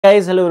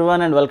Guys, hello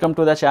everyone and welcome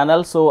to the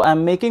channel. So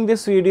I'm making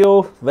this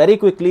video very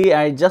quickly.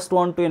 I just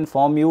want to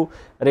inform you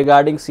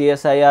regarding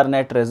CSIR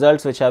net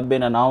results which have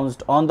been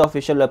announced on the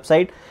official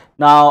website.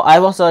 Now I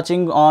was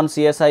searching on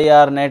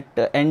CSIR net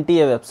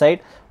NTA website,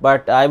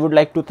 but I would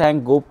like to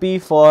thank Gopi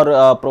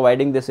for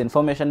providing this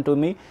information to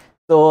me.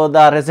 So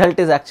the result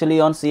is actually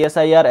on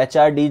CSIR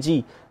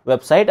HRDG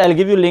website. I'll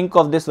give you link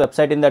of this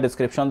website in the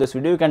description of this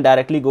video. You can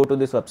directly go to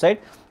this website.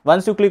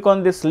 Once you click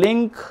on this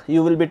link,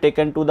 you will be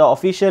taken to the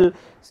official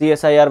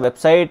CSIR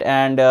website,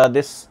 and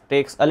this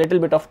takes a little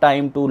bit of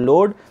time to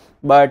load,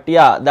 but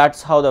yeah,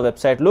 that's how the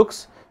website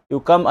looks.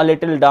 You come a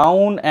little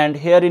down and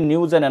here in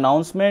news and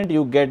announcement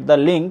you get the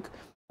link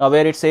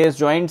where it says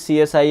joint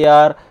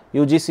CSIR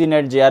UGC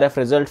net JRF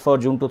result for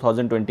June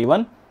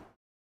 2021.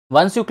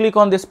 Once you click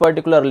on this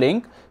particular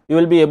link, you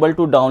will be able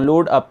to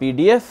download a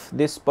PDF.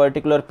 This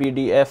particular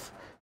PDF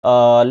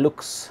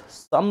looks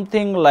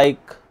something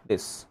like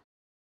this.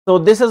 So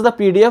this is the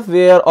PDF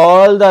where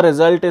all the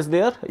result is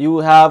there. You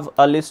have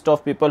a list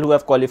of people who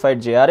have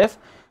qualified JRF,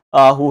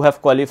 who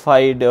have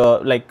qualified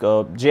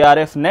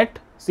JRF net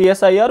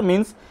CSIR,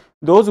 means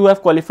those who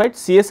have qualified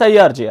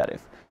CSIR JRF.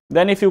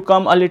 Then if you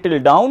come a little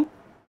down,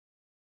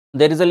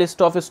 there is a list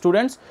of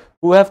students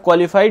who have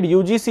qualified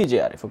UGC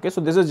JRF. Okay,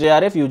 so this is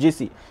JRF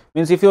UGC,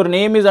 means if your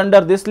name is under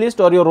this list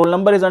or your roll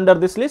number is under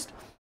this list,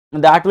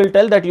 that will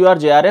tell that you are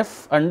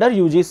JRF under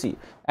UGC,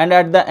 and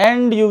at the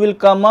end you will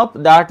come up,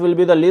 that will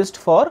be the list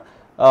for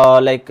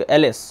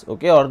LS,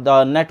 okay, or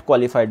the net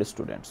qualified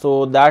student.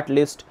 So that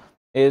list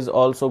is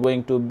also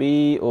going to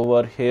be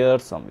over here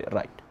somewhere,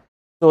 right?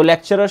 So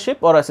lecturership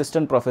or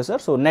assistant professor,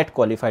 so net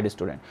qualified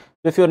student.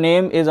 So if your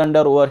name is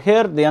under over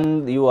here,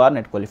 then you are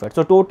net qualified.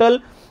 So total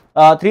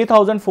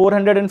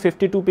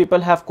 3,452 people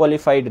have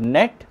qualified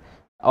net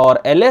or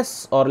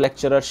LS or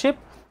lecturership.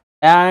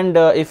 And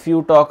if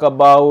you talk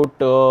about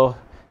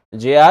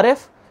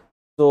JRF,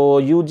 so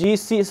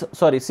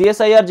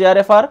CSIR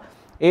JRF are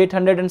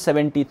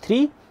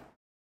 873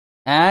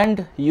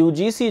 and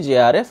UGC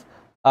JRF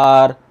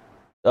are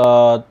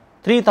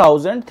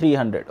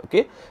 3,300.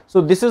 okay,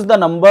 so this is the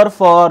number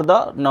for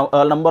the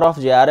number of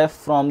JRF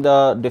from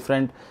the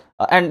different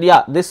and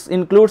yeah, this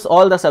includes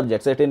all the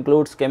subjects. It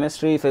includes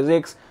chemistry,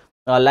 physics,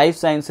 life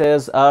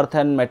sciences, earth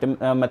and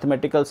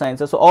mathematical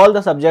sciences. So all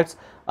the subjects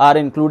are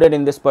included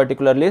in this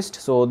particular list.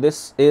 So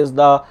this is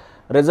the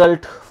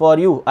result for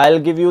you. I'll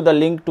give you the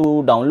link to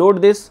download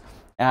this,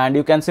 and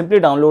you can simply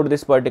download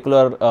this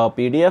particular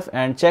PDF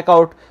and check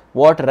out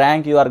what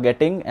rank you are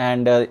getting.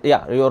 And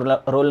yeah,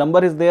 your roll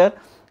number is there,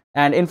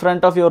 and in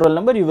front of your roll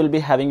number you will be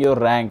having your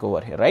rank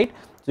over here, right?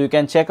 So you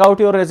can check out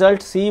your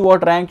result, see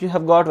what rank you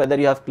have got, whether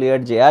you have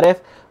cleared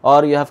JRF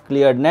or you have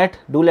cleared net.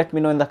 Do let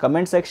me know in the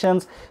comment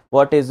sections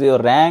what is your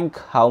rank,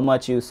 how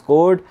much you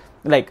scored,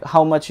 like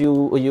how much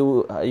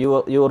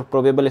your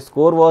probable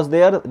score was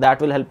there. That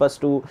will help us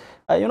to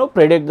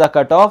predict the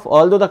cutoff.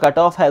 Although the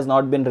cutoff has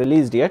not been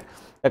released yet,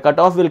 the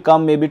cutoff will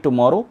come maybe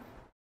tomorrow.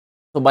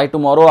 So by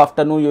tomorrow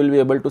afternoon you will be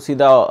able to see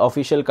the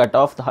official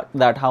cutoff,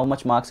 that how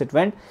much marks it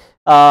went.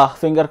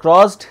 Finger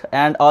crossed,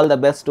 and all the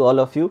best to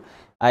all of you.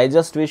 I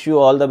just wish you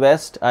all the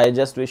best. I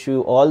just wish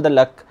you all the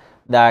luck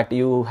that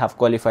you have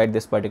qualified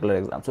this particular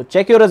exam. So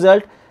check your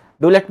result.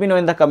 Do let me know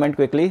in the comment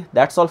quickly.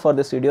 That's all for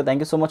this video. Thank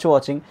you so much for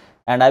watching,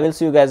 and I will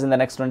see you guys in the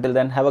next one. Till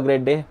then, have a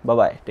great day. Bye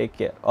bye. Take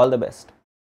care. All the best.